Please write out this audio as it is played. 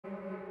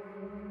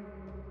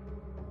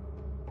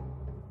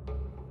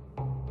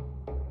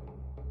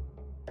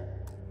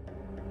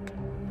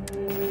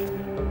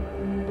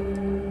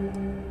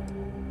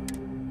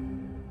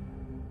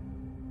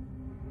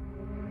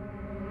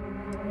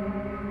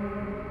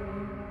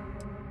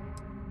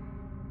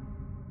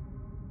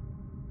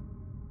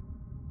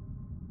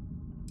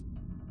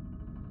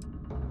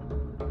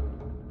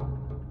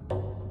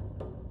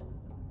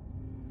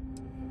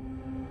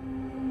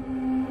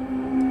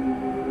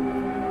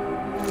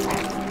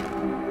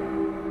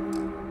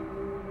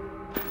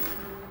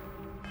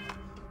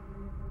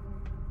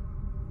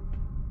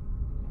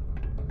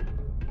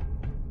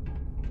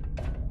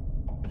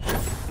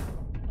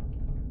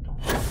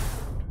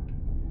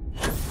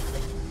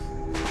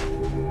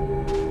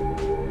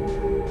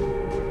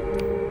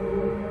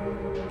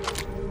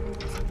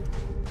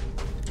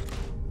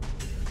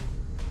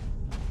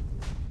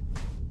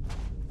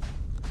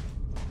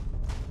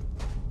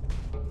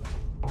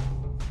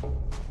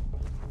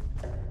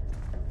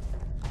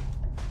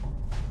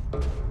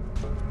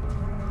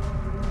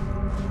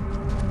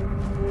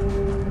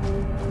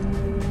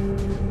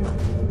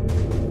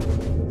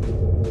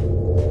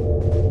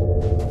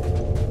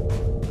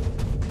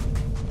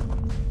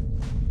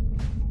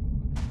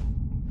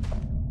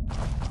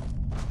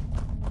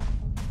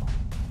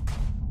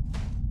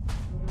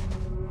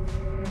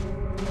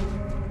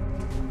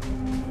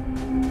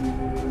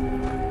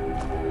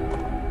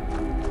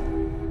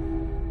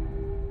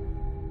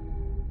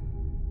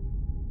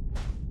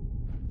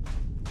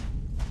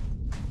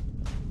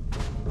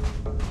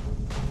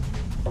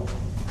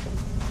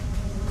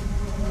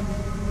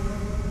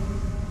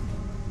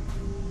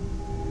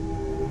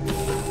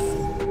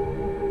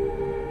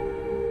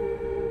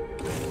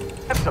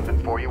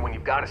for you when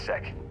you've got a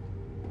sec.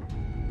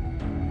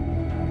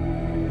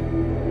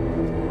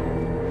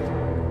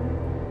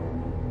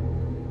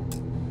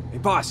 Hey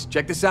boss,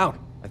 check this out.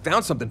 I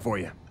found something for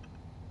you.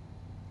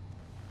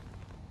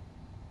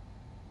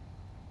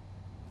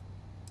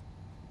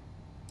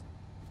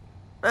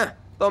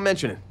 Don't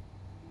mention it.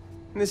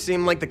 This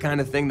seemed like the kind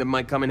of thing that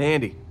might come in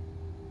handy.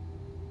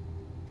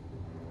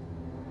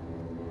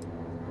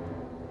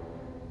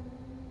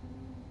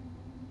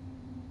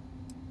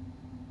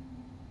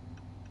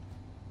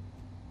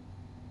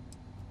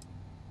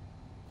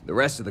 The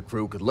rest of the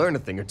crew could learn a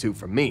thing or two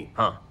from me,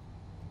 huh?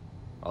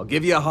 I'll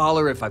give you a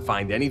holler if I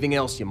find anything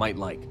else you might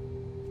like.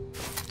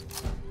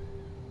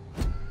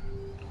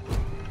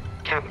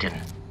 Captain,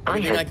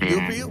 Anything I have can do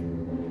been for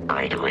you?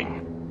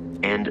 idling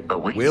and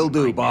awaiting Will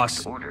do, my boss.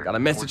 next order Got a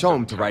message for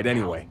home to some write help.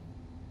 anyway.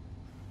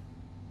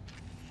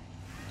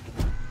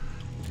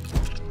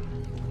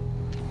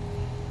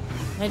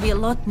 I'd be a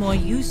lot more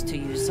used to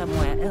you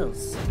somewhere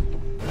else.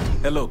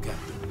 Hello,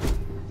 Captain.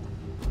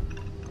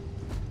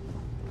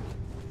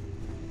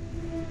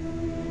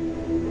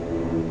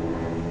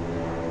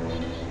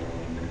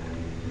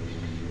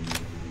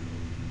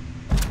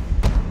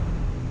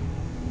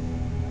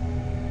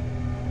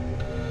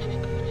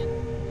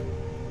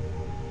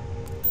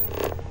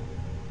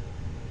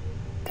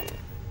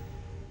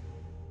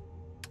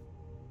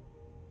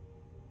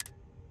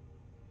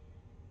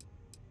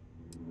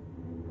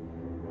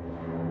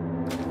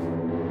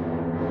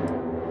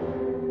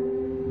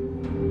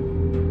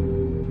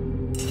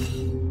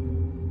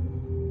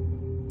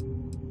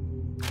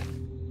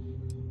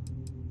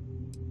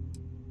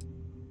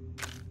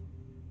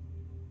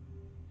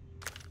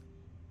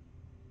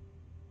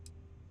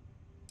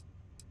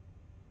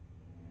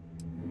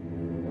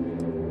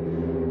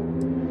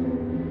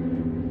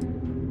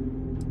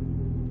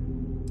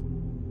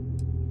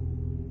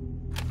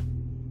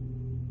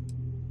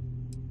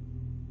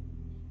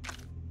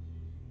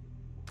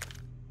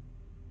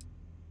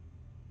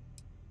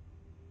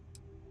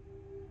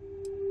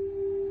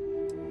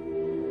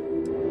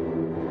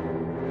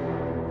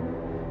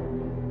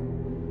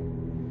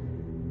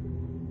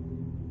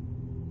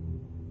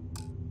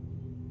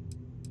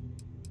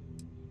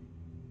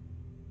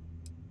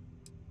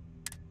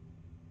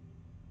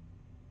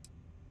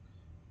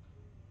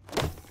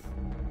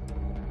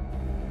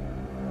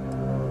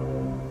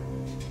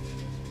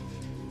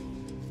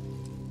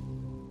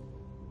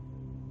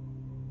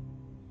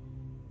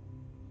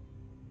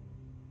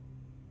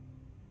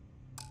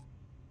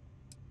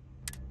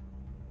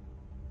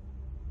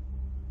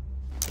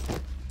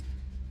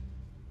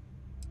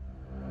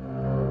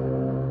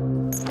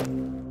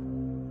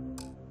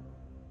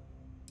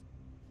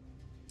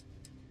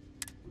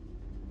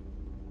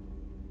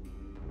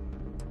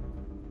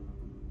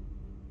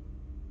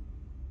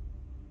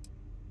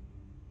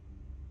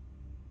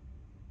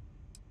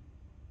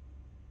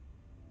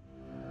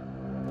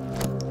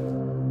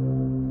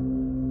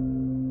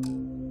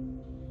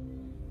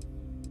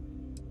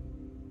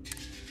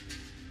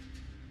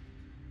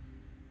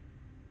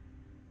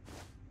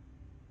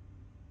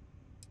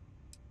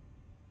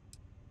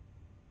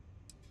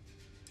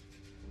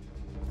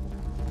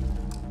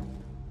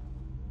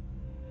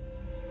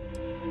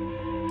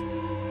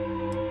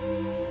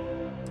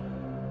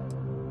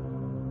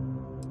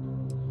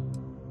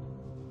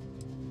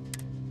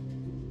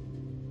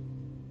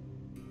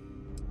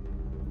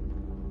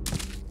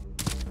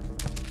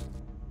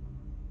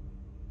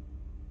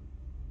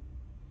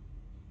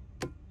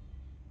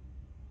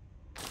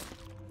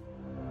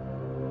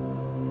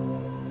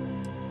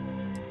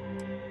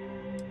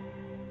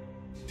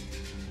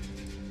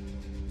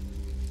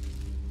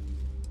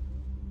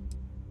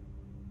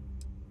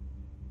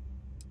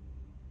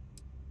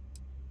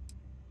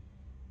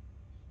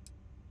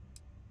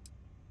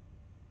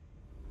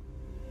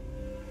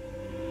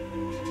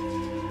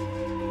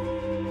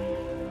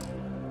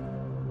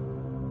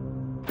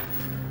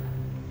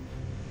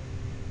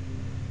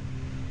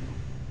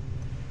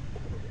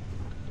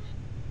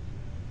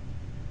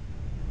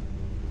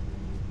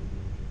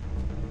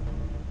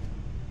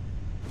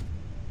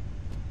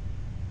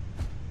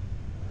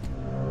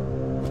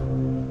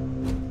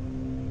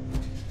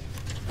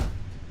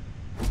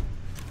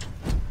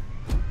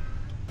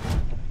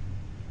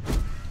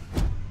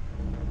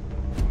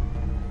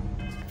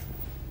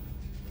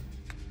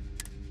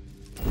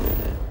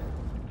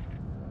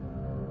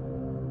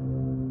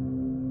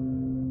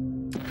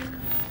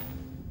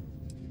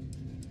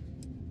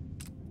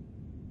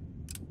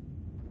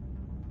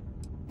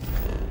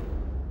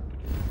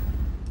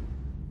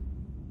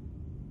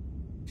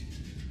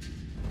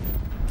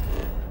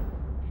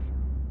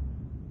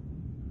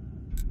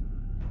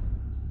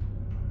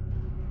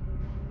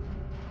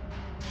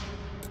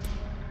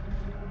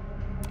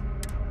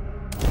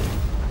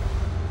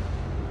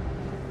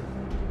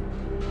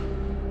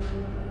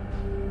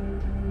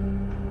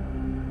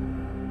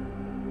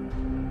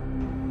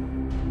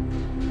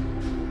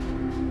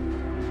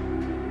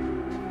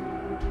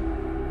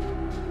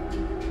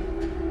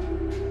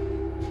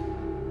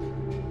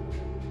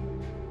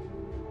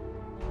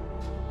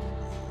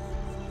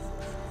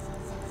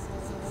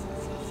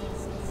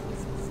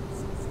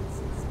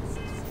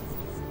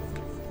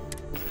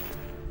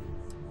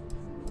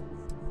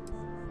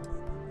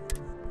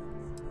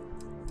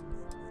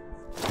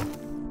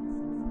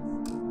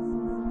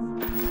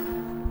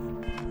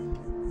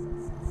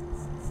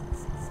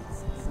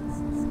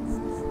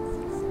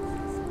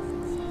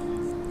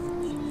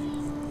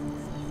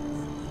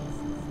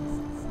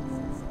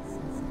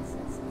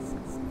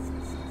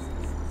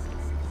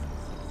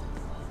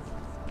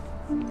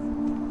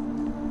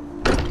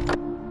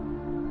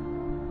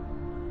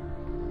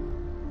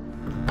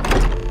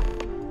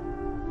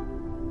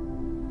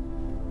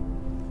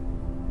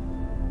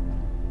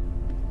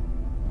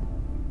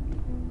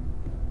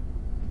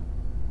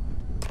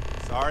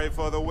 Sorry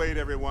for the wait,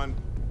 everyone.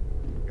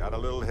 Got a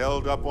little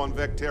held up on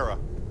Vectera.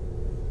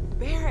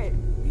 Barrett,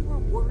 we were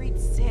worried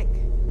sick.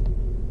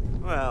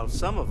 Well,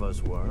 some of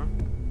us were.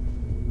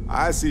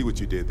 I see what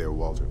you did there,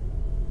 Walter.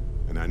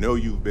 And I know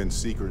you've been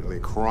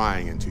secretly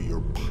crying into your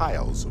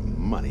piles of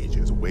money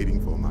just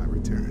waiting for my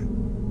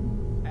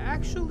return.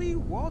 Actually,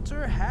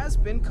 Walter has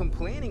been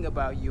complaining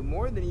about you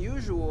more than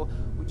usual,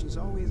 which is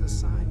always a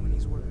sign when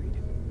he's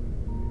worried.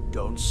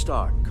 Don't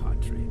start,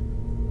 Country.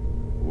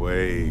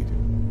 Wait,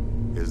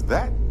 is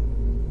that?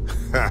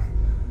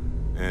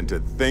 And to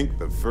think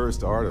the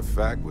first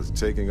artifact was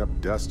taking up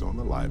dust on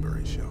the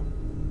library shelf.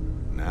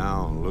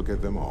 Now look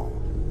at them all.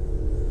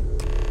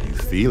 You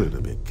feel it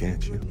a bit,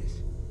 can't you?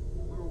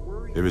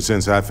 Ever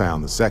since I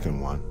found the second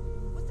one,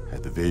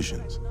 had the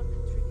visions.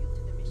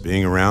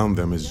 Being around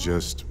them is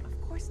just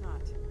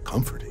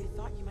comforting.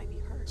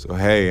 So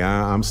hey,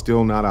 I'm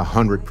still not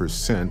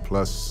 100%,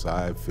 plus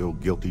I feel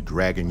guilty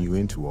dragging you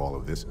into all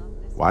of this.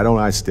 Why don't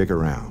I stick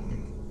around?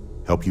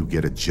 Help you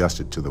get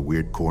adjusted to the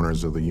weird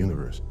corners of the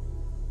universe.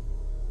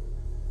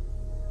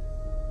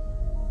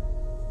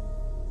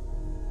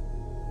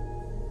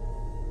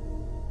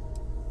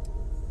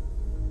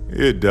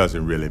 It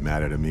doesn't really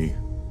matter to me.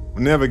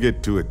 Never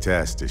get too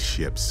attached to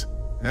ships.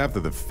 After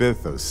the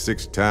 5th or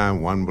 6th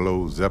time one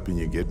blows up and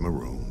you get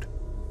marooned,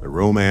 the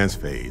romance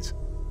fades.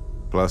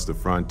 Plus the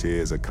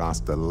Frontier is a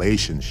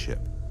Constellation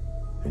ship.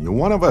 And you're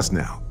one of us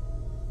now.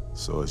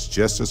 So it's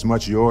just as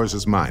much yours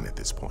as mine at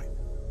this point.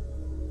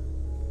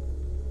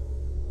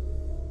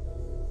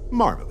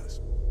 Marvelous.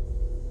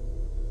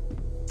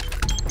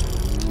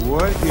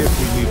 What if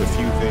we leave a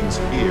few things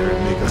here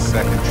and make a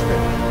second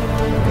trip?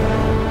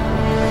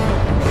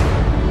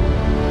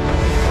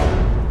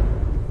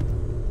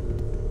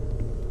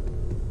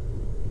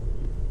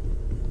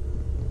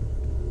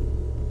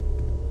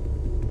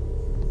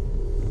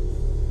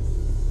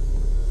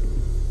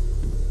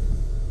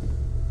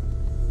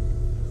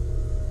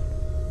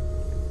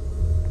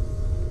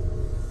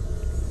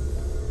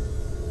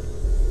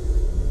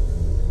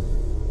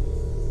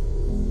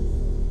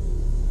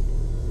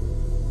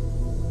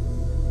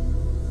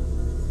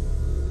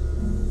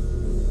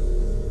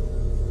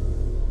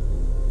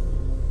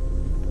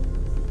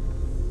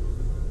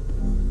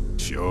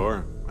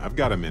 Sure, I've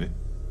got a minute.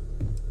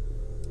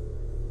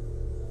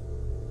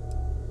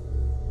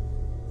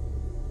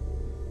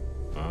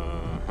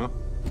 Uh-huh.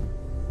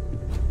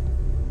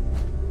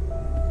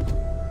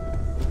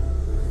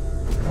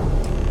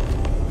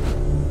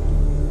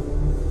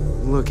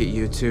 Look at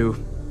you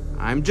two.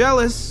 I'm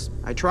jealous.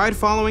 I tried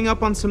following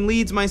up on some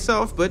leads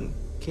myself, but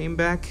came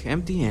back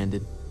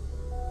empty-handed.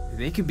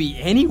 They could be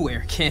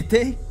anywhere, can't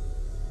they?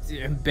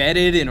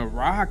 Embedded in a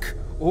rock,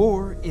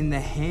 or in the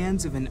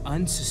hands of an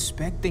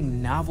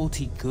unsuspecting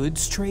novelty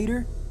goods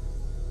trader?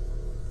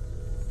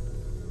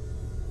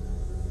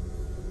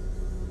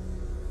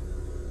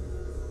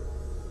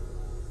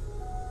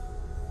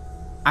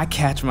 I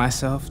catch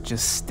myself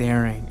just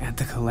staring at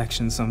the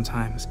collection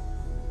sometimes,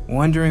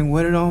 wondering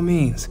what it all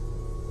means.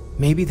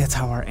 Maybe that's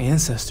how our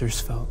ancestors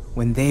felt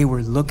when they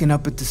were looking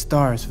up at the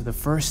stars for the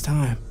first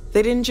time.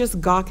 They didn't just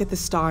gawk at the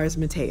stars,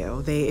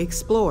 Mateo. They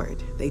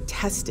explored. They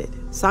tested.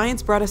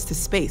 Science brought us to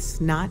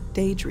space, not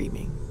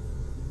daydreaming.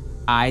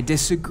 I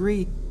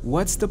disagree.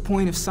 What's the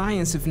point of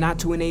science if not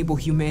to enable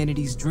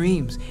humanity's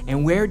dreams?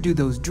 And where do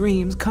those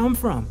dreams come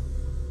from?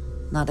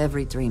 Not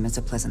every dream is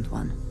a pleasant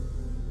one.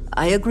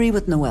 I agree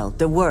with Noel.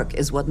 The work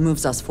is what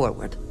moves us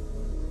forward.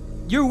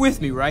 You're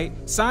with me,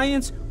 right?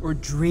 Science or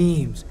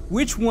dreams?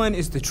 Which one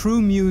is the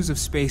true muse of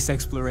space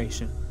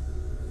exploration?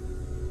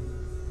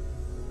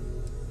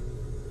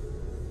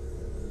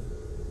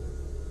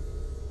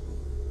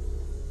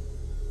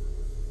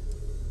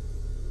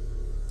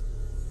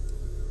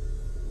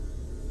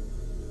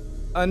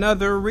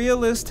 Another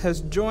realist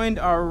has joined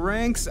our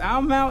ranks.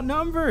 I'm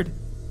outnumbered.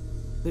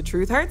 The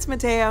truth hurts,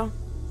 Mateo.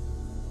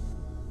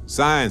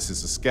 Science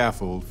is a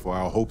scaffold for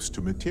our hopes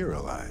to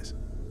materialize.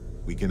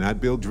 We cannot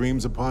build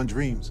dreams upon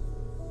dreams.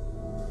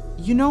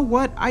 You know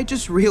what? I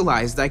just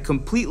realized I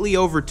completely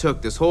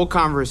overtook this whole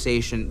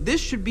conversation.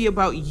 This should be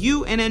about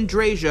you and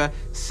Andreja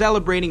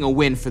celebrating a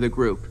win for the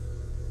group.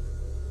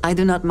 I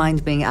do not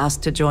mind being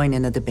asked to join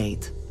in a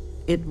debate.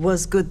 It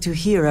was good to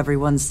hear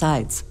everyone's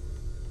sides.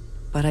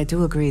 But I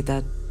do agree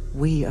that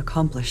we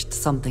accomplished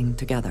something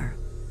together.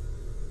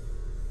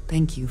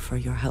 Thank you for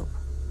your help.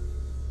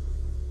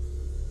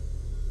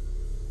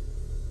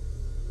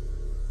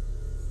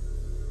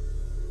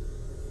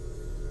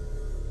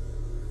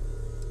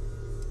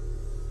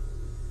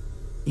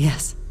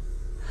 Yes,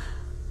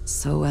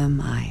 so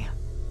am I.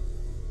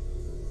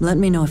 Let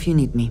me know if you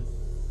need me.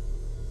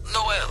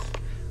 Noel,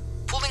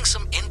 pulling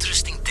some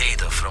interesting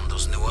data from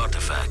those new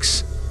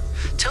artifacts.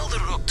 Tell the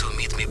Rook to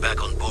meet me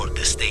back on board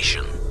the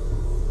station.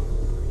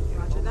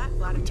 Roger that,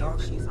 Vladimir.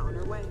 She's on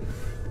her way.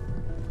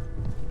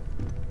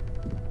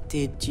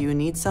 Did you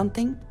need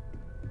something?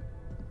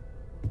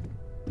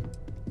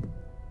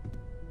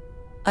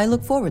 I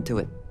look forward to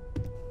it.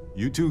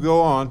 You two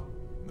go on.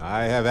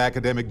 I have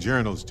academic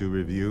journals to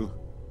review,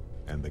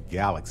 and the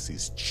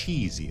galaxy's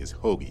cheesiest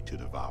hoagie to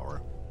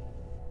devour.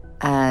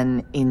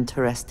 An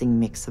interesting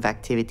mix of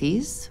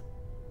activities.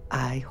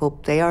 I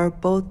hope they are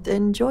both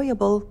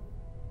enjoyable.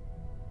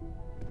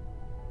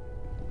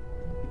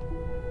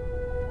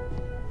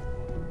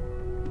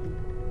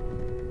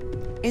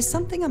 Is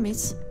something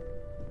amiss?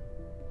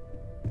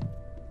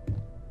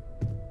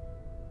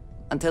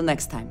 Until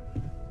next time.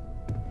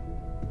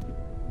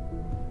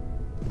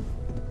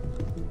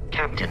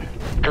 Captain,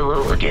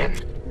 hello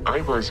again. I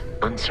was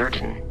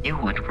uncertain you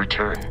would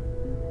return.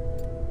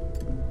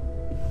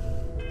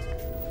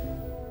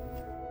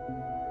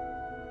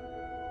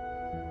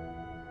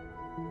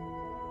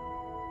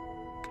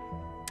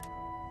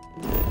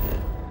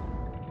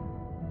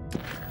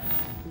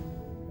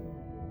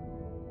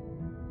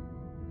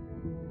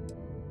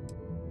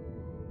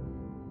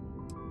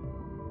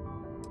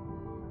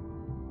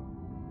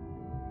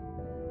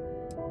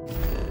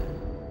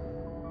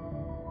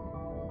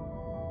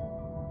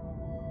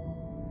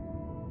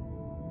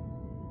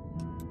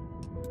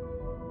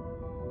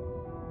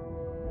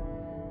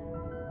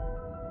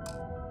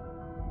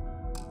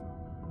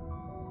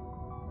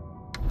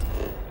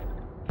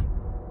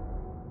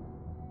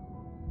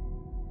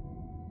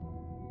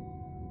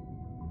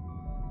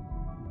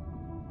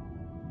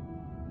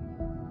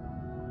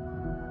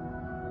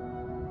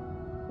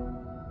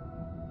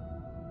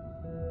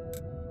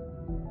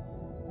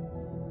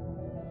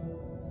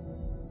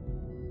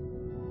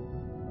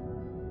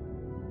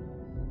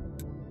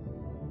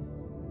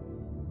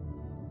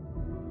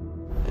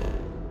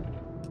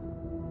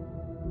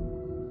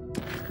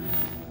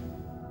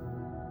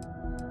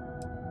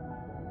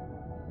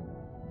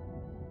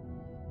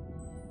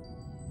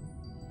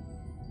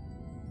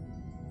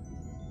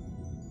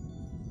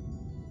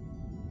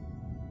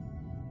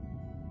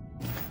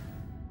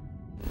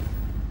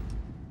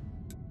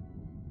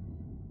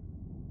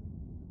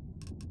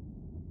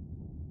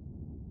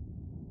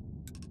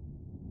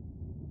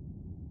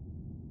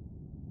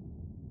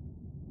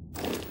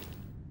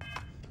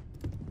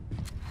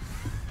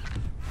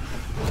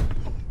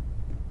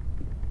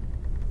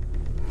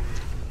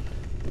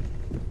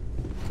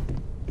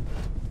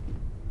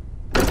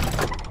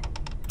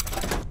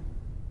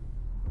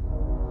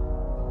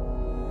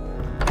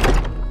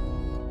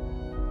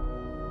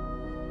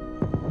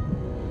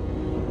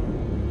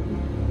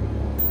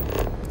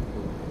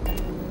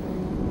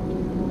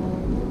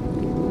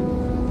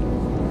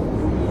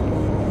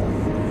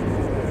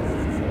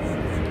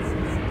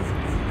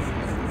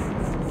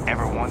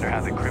 Wonder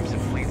how the Crimson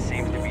Fleet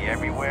seems to be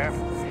everywhere?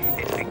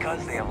 It's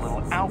because they have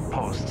little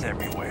outposts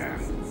everywhere.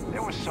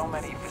 There were so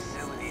many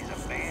facilities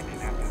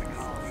abandoned after the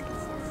colony.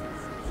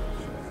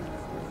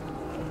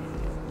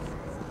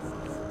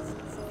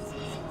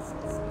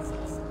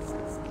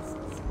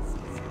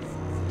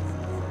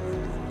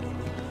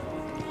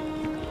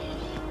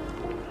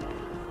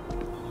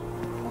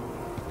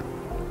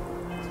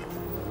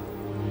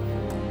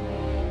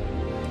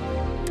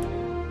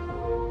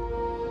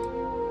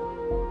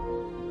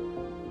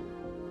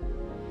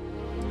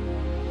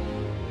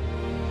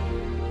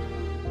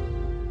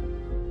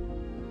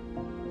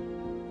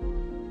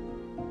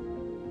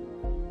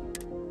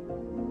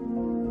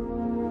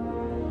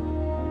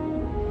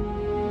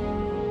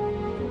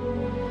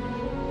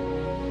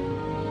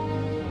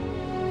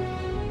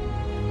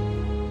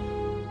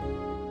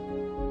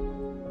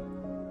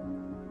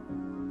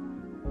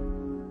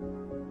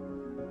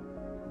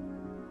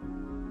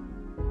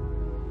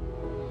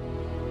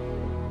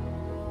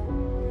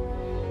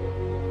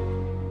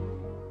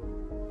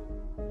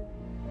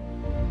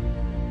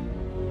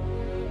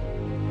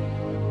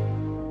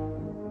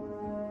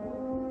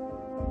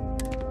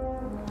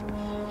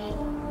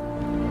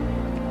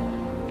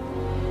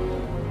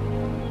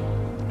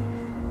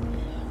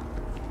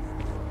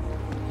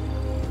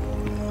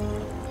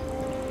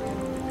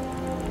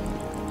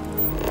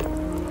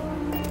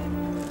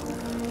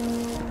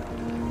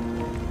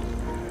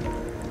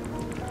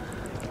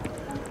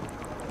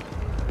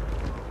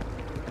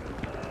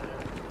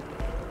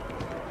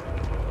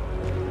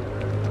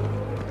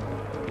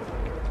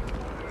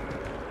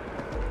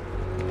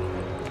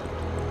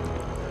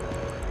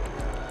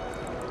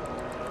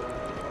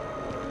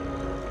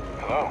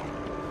 Hello.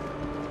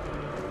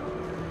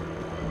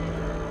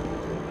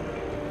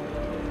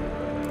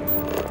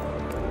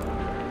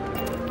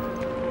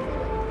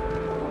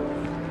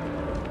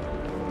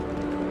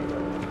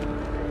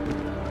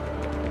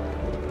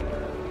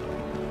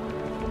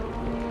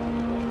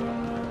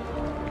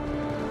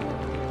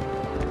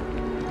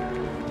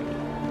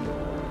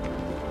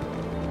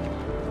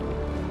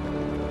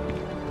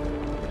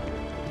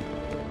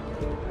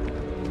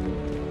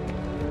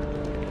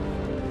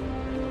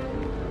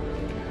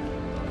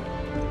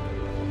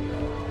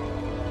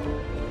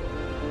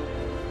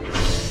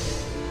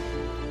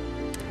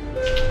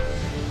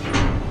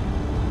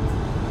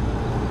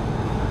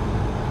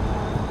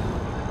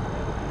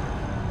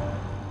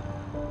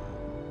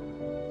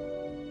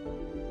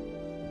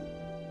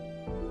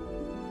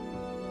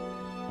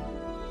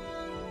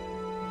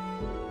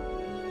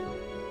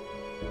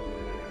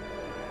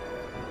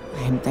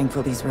 I am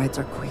thankful these rides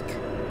are quick.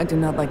 I do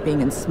not like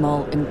being in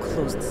small,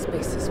 enclosed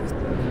spaces with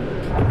people I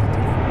do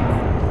not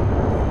know.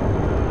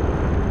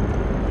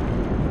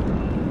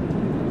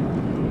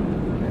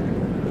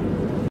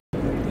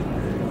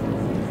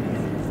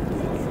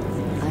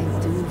 I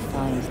do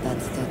find that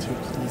statue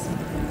pleasing.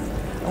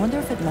 I wonder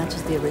if it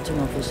matches the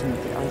original vision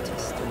of the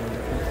artist, or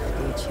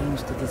if they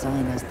changed the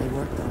design as they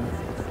worked on it.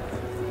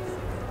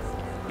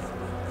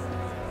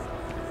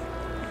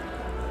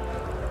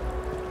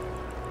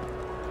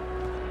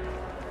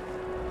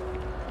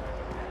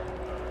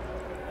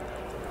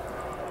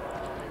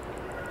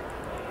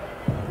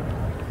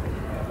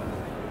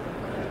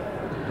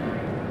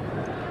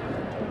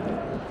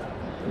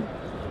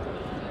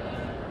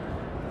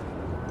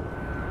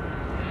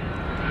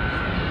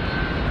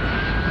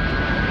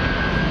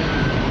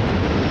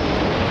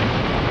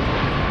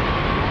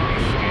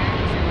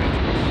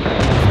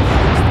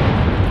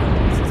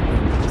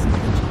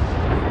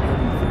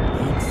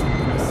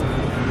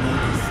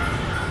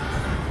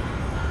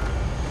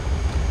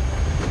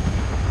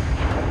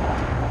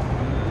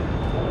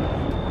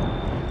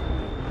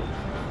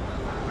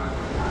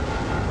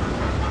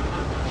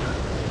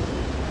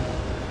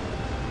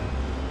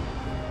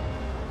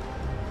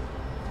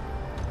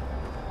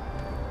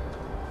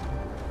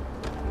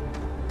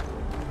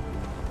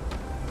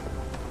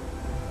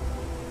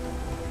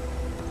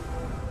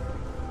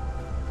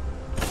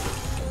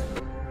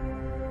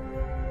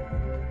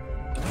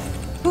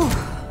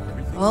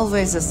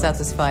 Always a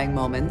satisfying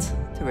moment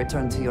to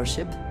return to your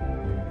ship.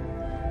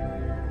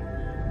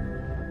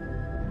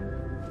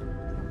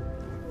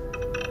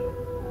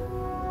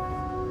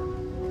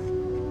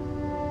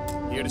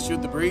 Here to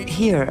shoot the breach?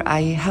 Here,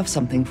 I have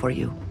something for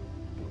you.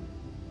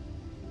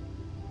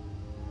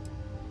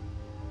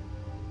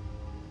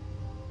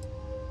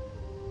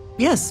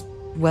 Yes,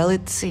 well,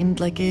 it seemed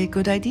like a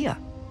good idea.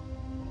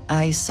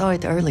 I saw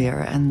it earlier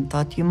and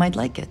thought you might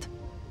like it.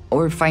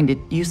 Or find it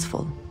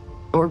useful.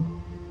 Or,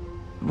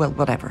 well,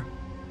 whatever.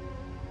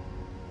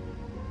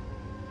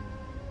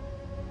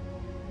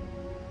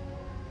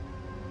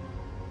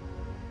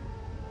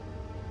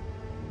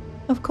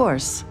 Of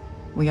course.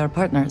 We are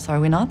partners, are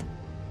we not?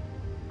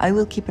 I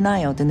will keep an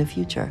eye out in the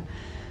future.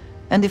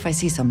 And if I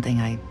see something,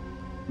 I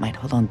might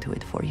hold on to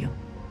it for you.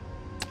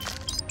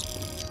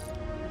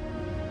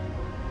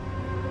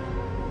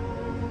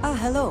 Ah,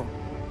 hello.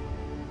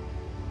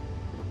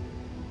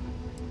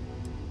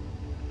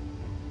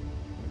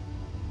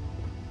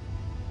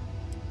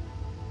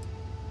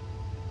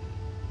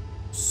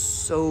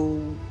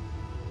 So,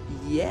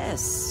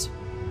 yes.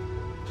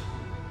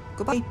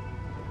 Goodbye.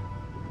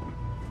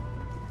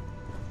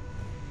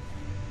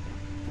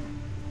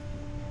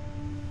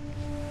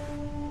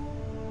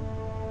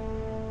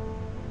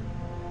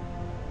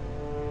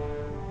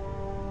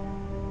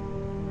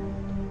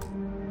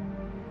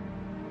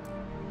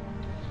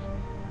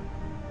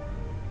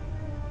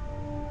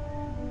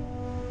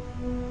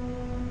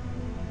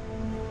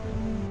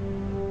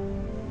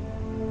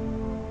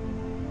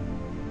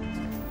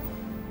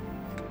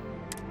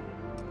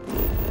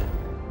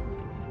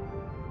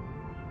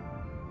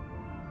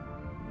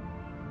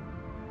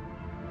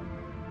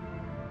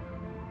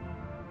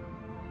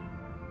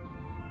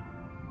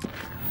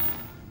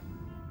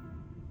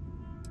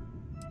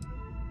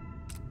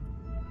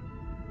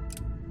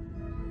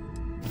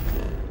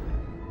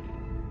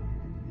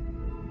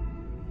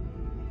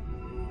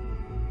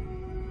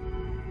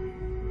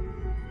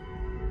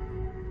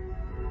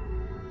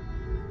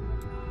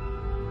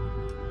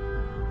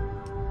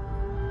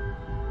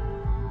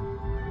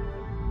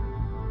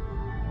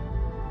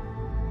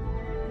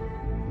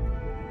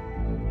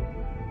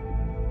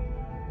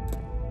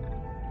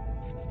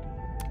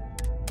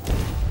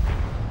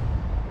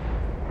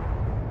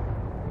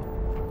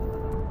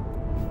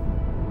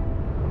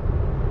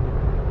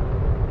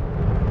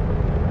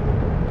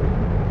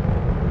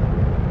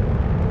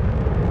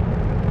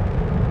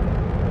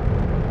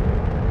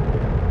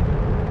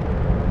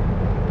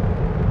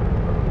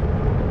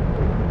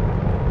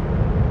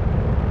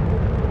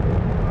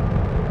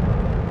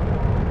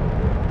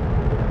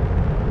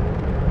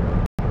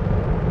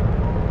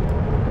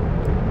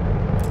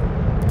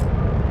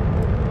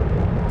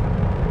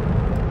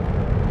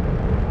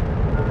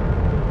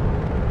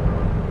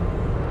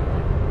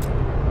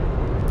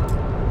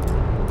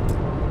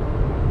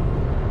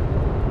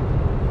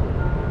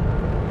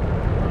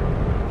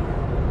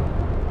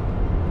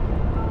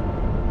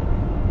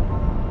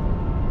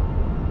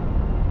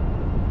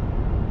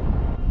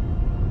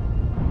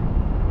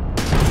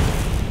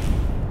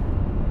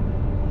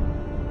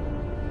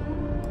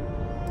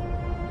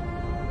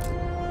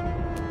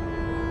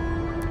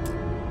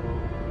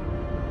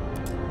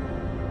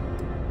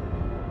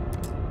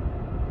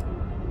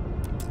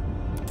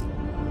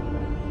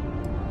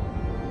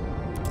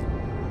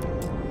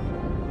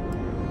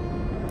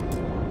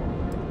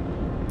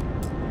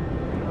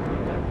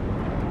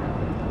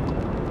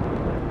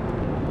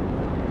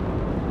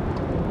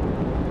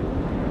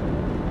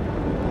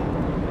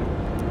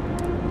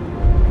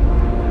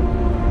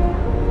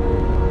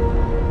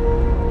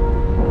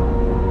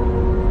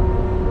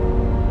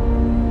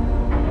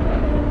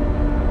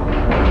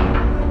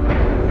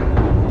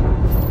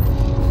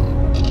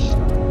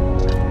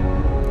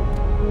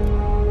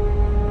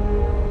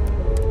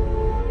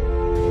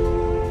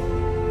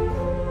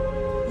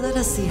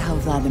 us see how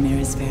Vladimir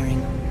is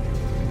faring.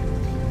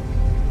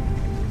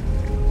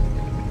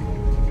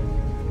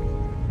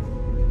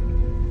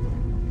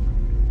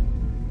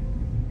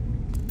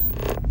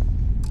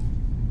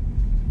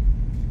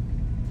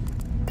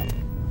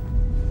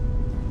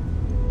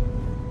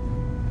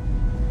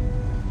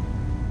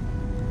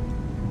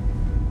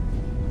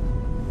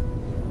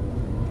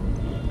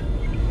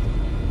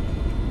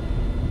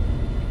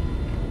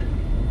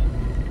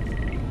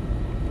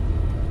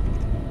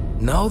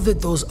 Now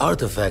that those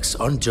artifacts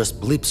aren't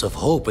just blips of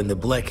hope in the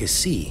Blackest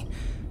Sea,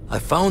 I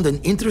found an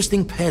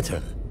interesting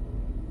pattern.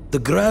 The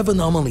grav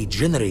anomaly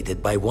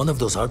generated by one of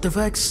those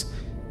artifacts,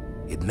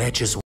 it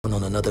matches one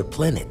on another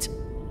planet.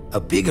 A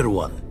bigger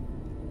one.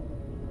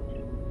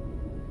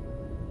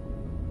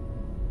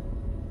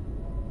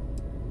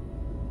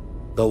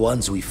 The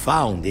ones we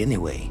found,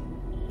 anyway.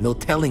 No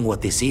telling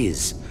what this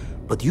is,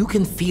 but you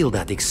can feel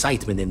that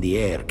excitement in the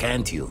air,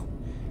 can't you?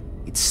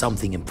 It's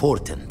something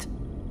important.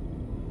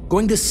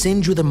 Going to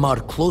send you the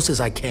mark close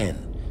as I can,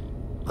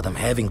 but I'm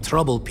having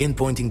trouble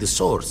pinpointing the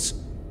source.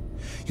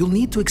 You'll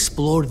need to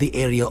explore the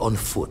area on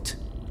foot.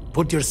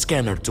 Put your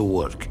scanner to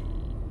work.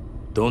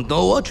 Don't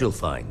know what you'll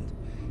find.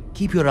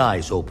 Keep your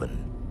eyes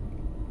open.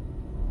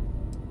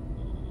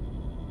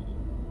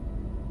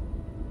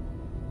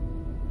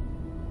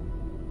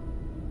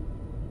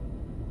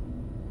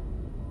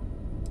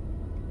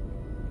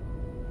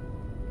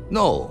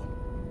 No,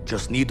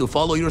 just need to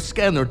follow your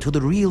scanner to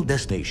the real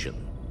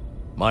destination.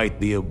 Might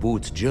be a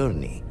boot's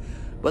journey,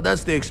 but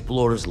that's the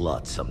explorer's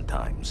lot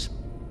sometimes.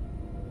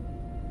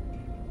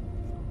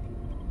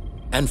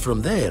 And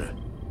from there,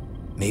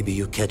 maybe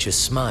you catch a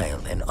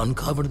smile and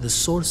uncover the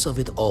source of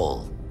it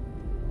all.